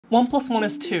1 plus 1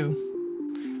 is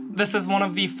 2. This is one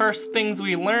of the first things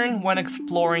we learn when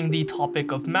exploring the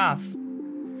topic of math.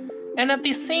 And at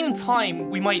the same time,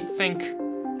 we might think,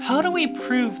 how do we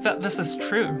prove that this is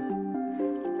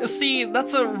true? See,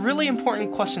 that's a really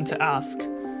important question to ask.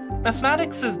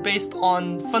 Mathematics is based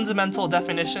on fundamental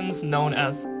definitions known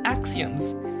as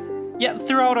axioms. Yet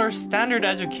throughout our standard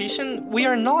education, we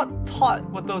are not taught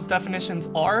what those definitions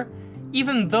are,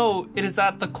 even though it is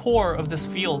at the core of this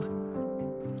field.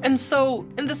 And so,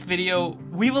 in this video,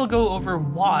 we will go over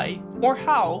why, or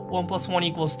how, 1 plus 1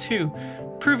 equals 2,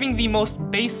 proving the most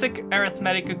basic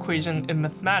arithmetic equation in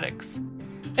mathematics.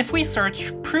 If we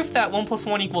search proof that 1 plus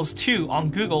 1 equals 2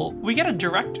 on Google, we get a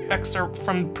direct excerpt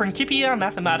from Principia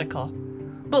Mathematica.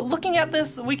 But looking at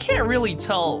this, we can't really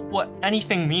tell what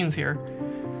anything means here.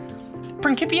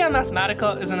 Principia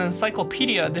Mathematica is an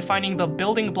encyclopedia defining the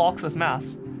building blocks of math.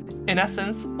 In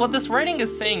essence, what this writing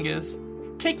is saying is,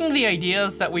 taking the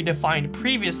ideas that we defined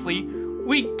previously,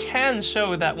 we can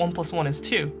show that 1 plus 1 is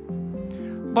 2.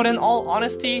 But in all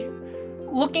honesty,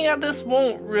 looking at this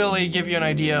won't really give you an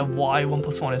idea of why 1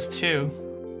 plus 1 is 2.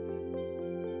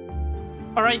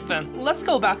 Alright then, let's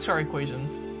go back to our equation.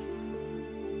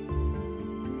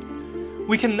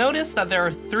 We can notice that there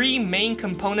are three main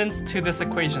components to this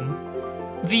equation.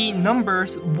 The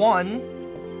numbers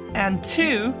 1 and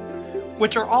 2,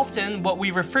 which are often what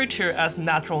we refer to as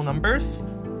natural numbers,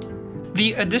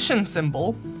 the addition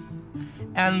symbol,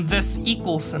 and this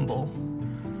equal symbol.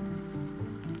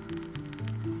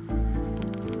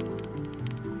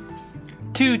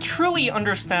 To truly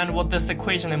understand what this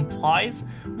equation implies,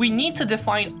 we need to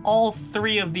define all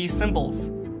three of these symbols.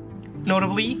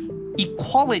 Notably,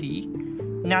 equality,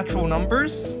 natural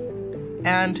numbers,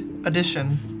 and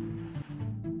addition.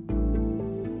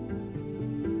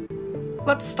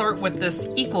 Let's start with this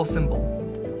equal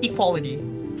symbol, equality.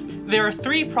 There are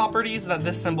three properties that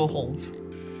this symbol holds.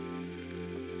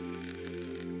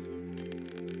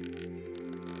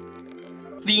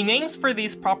 The names for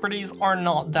these properties are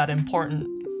not that important.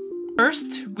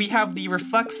 First, we have the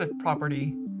reflexive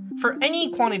property. For any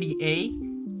quantity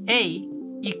A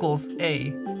equals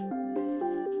A.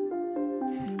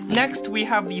 Next, we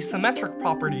have the symmetric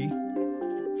property.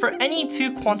 For any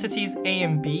two quantities A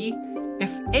and B,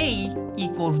 if A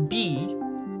equals B,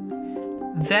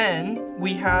 then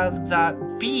we have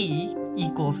that B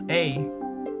equals A.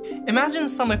 Imagine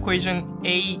some equation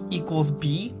A equals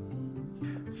B.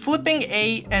 Flipping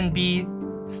A and B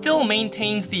still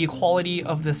maintains the equality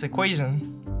of this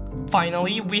equation.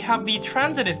 Finally, we have the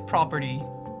transitive property.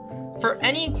 For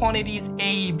any quantities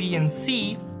A, B, and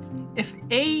C, if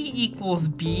A equals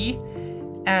B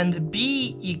and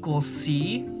B equals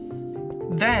C,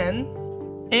 then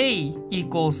A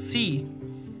equals C.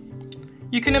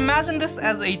 You can imagine this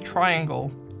as a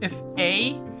triangle. If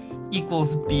A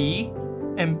equals B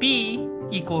and B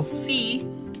equals C,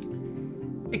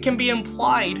 it can be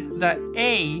implied that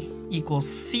A equals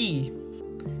C.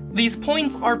 These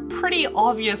points are pretty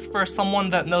obvious for someone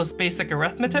that knows basic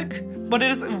arithmetic, but it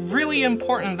is really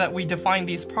important that we define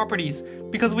these properties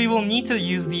because we will need to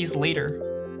use these later.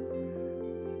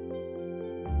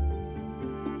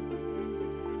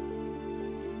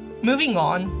 Moving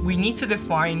on, we need to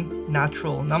define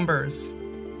natural numbers.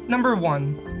 Number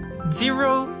 1,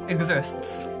 0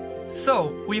 exists.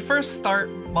 So, we first start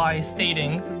by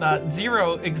stating that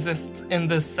 0 exists in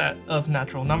this set of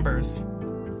natural numbers.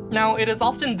 Now, it is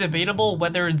often debatable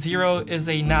whether 0 is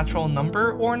a natural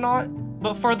number or not,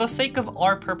 but for the sake of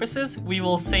our purposes, we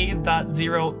will say that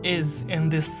 0 is in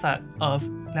this set of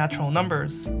natural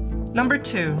numbers. Number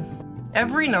 2,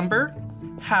 every number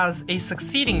has a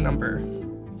succeeding number.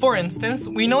 For instance,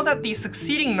 we know that the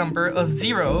succeeding number of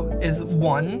 0 is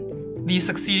 1, the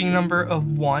succeeding number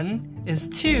of 1 is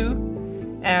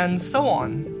 2, and so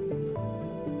on.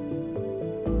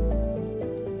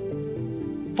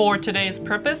 For today's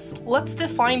purpose, let's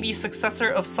define the successor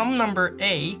of some number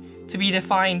A to be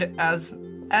defined as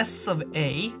S of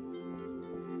A.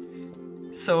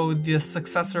 So the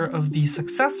successor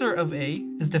of A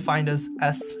is defined as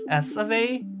S of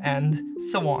A, and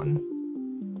so on.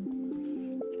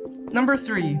 Number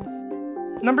 3.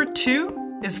 Number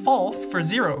 2 is false for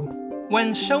 0.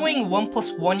 When showing 1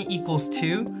 plus 1 equals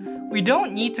 2, we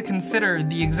don't need to consider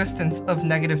the existence of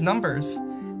negative numbers.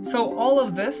 So all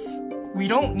of this, we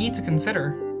don't need to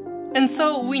consider. And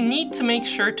so we need to make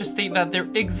sure to state that there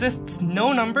exists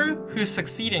no number whose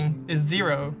succeeding is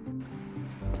 0.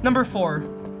 Number 4.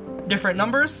 Different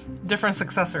numbers, different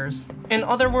successors. In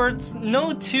other words,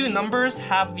 no two numbers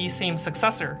have the same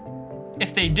successor.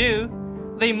 If they do,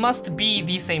 they must be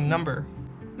the same number.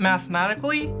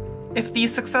 Mathematically, if the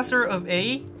successor of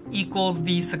A equals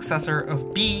the successor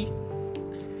of B,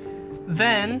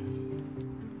 then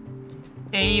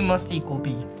A must equal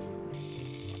B.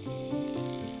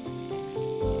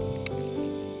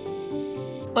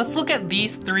 Let's look at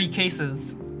these three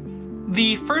cases.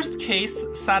 The first case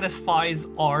satisfies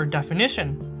our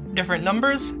definition. Different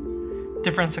numbers,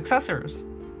 different successors.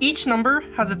 Each number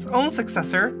has its own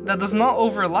successor that does not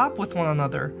overlap with one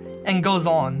another, and goes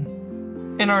on.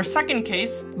 In our second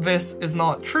case, this is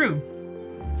not true.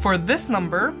 For this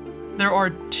number, there are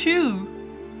two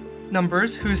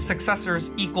numbers whose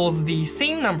successors equals the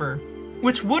same number,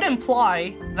 which would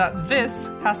imply that this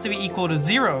has to be equal to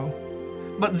 0,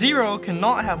 but 0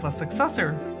 cannot have a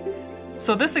successor.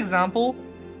 So this example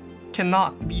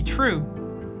cannot be true.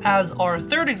 As our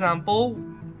third example,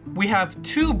 we have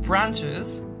two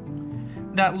branches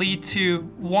that lead to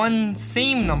one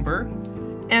same number,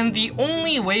 and the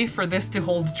only way for this to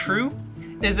hold true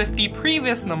is if the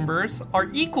previous numbers are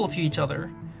equal to each other.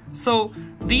 So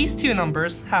these two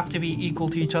numbers have to be equal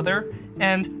to each other,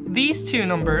 and these two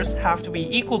numbers have to be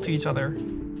equal to each other.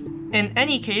 In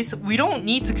any case, we don't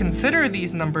need to consider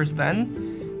these numbers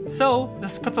then, so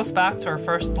this puts us back to our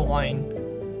first line.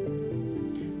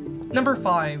 Number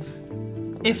 5.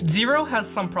 If 0 has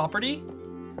some property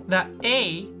that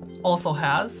A also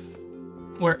has,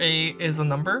 where A is a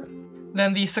number,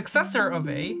 then the successor of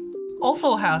A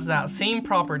also has that same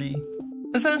property.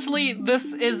 Essentially,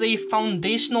 this is a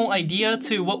foundational idea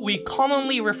to what we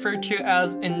commonly refer to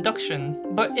as induction,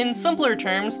 but in simpler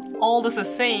terms, all this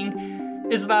is saying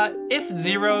is that if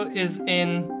 0 is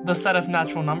in the set of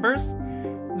natural numbers,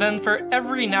 then for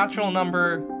every natural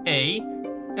number A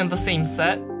in the same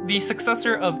set, the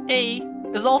successor of A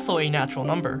is also a natural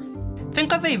number.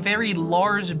 Think of a very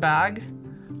large bag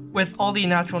with all the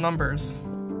natural numbers.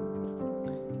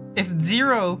 If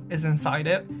 0 is inside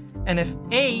it, and if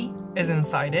A is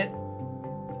inside it,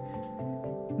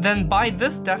 then by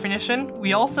this definition,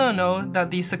 we also know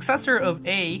that the successor of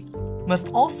A must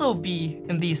also be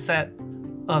in the set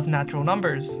of natural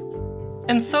numbers.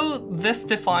 And so this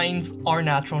defines our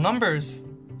natural numbers.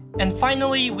 And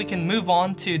finally, we can move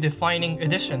on to defining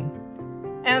addition.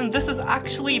 And this is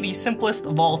actually the simplest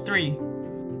of all three.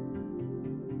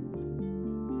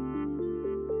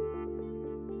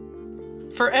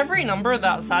 For every number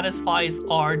that satisfies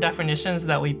our definitions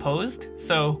that we posed,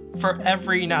 so for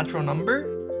every natural number,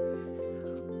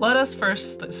 let us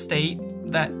first state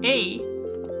that A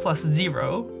plus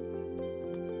 0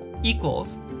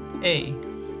 equals A.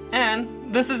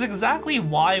 And this is exactly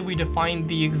why we define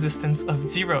the existence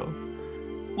of 0.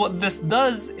 What this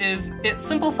does is it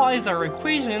simplifies our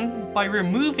equation by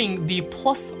removing the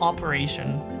plus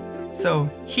operation. So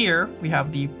here we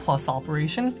have the plus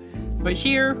operation, but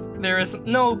here there is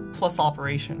no plus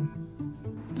operation.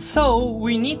 So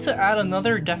we need to add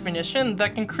another definition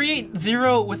that can create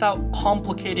 0 without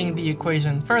complicating the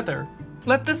equation further.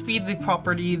 Let this be the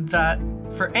property that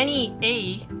for any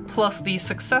A plus the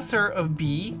successor of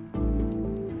B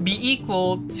be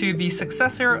equal to the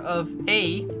successor of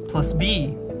A plus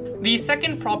B. The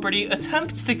second property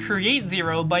attempts to create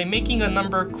 0 by making a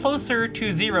number closer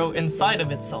to 0 inside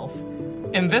of itself.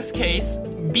 In this case,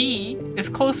 B is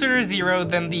closer to 0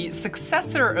 than the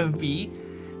successor of B,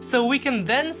 so we can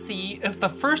then see if the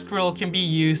first rule can be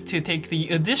used to take the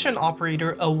addition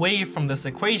operator away from this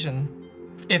equation.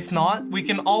 If not, we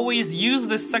can always use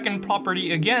this second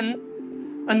property again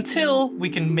until we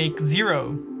can make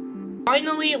 0.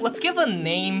 Finally, let's give a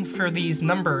name for these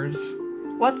numbers.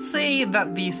 Let's say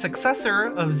that the successor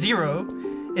of 0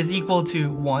 is equal to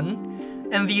 1,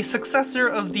 and the successor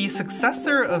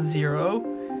of 0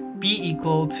 be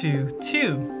equal to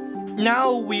 2.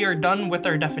 Now we are done with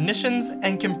our definitions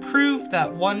and can prove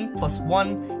that 1 plus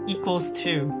 1 equals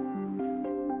 2.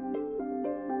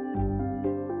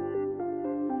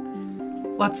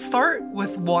 Let's start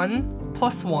with 1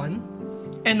 plus 1.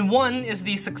 And 1 is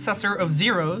the successor of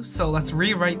 0, so let's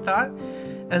rewrite that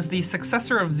as the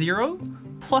successor of 0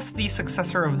 plus the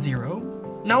successor of 0.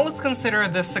 Now let's consider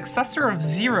the successor of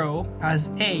 0 as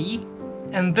A,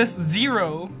 and this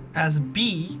 0 as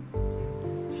B.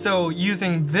 So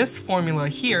using this formula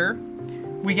here,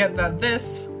 we get that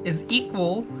this is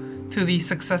equal to the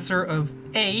successor of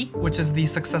A, which is the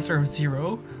successor of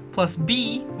 0, plus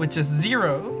B, which is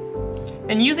 0.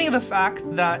 And using the fact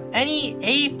that any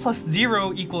A plus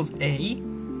 0 equals A,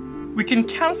 we can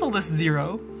cancel this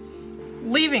 0,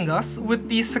 leaving us with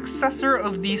the successor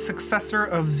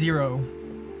of 0,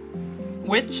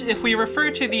 which, if we refer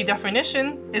to the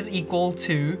definition, is equal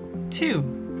to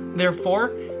 2.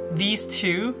 Therefore, these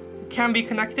two can be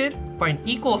connected by an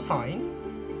equal sign,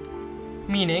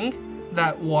 meaning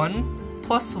that 1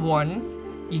 plus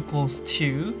 1 equals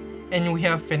 2, and we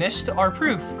have finished our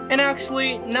proof. And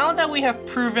actually, now that we have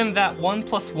proven that 1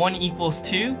 plus 1 equals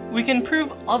 2, we can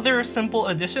prove other simple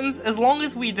additions as long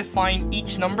as we define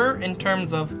each number in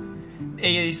terms of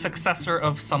a successor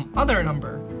of some other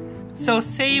number. So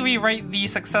say we write the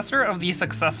successor of the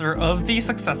successor of the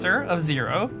successor of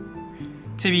 0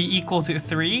 to be equal to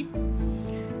 3.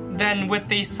 Then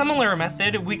with a similar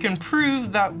method, we can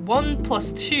prove that 1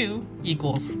 plus 2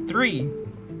 equals 3.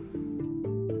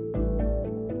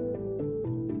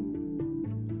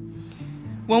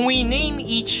 When we name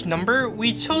each number,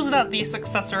 we chose that the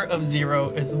successor of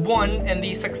 0 is 1 and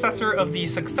the successor of the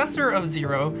successor of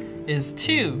 0 is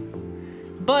 2.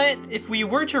 But if we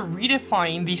were to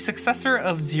redefine the successor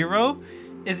of 0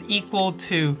 is equal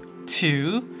to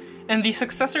 2, and the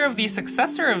successor of the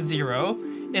successor of 0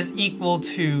 is equal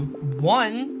to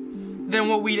 1, then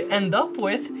what we'd end up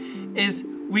with is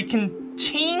we can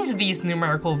change these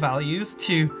numerical values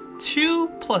to 2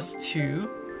 plus 2,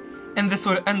 and this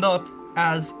would end up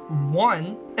as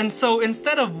 1. And so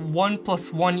instead of 1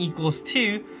 plus 1 equals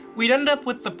 2, we'd end up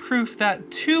with the proof that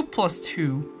 2 plus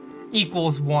 2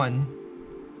 equals 1.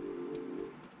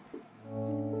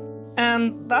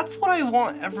 And that's what I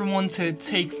want everyone to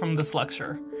take from this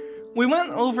lecture. We went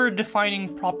over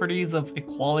defining properties of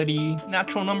equality,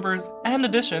 natural numbers, and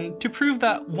addition to prove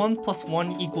that 1 plus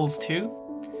 1 equals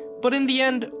 2. But in the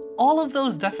end, all of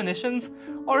those definitions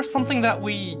are something that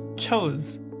we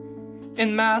chose.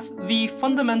 In math, the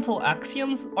fundamental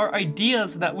axioms are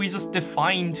ideas that we just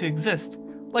define to exist,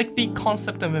 like the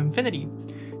concept of infinity,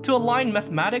 to align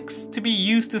mathematics to be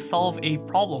used to solve a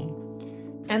problem.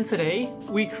 And today,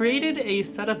 we created a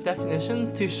set of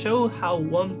definitions to show how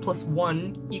 1 plus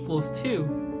 1 equals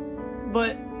 2.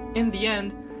 But in the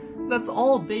end, that's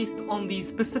all based on the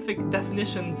specific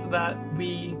definitions that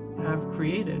we have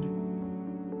created.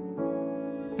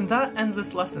 And that ends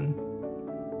this lesson.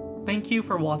 Thank you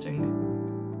for watching.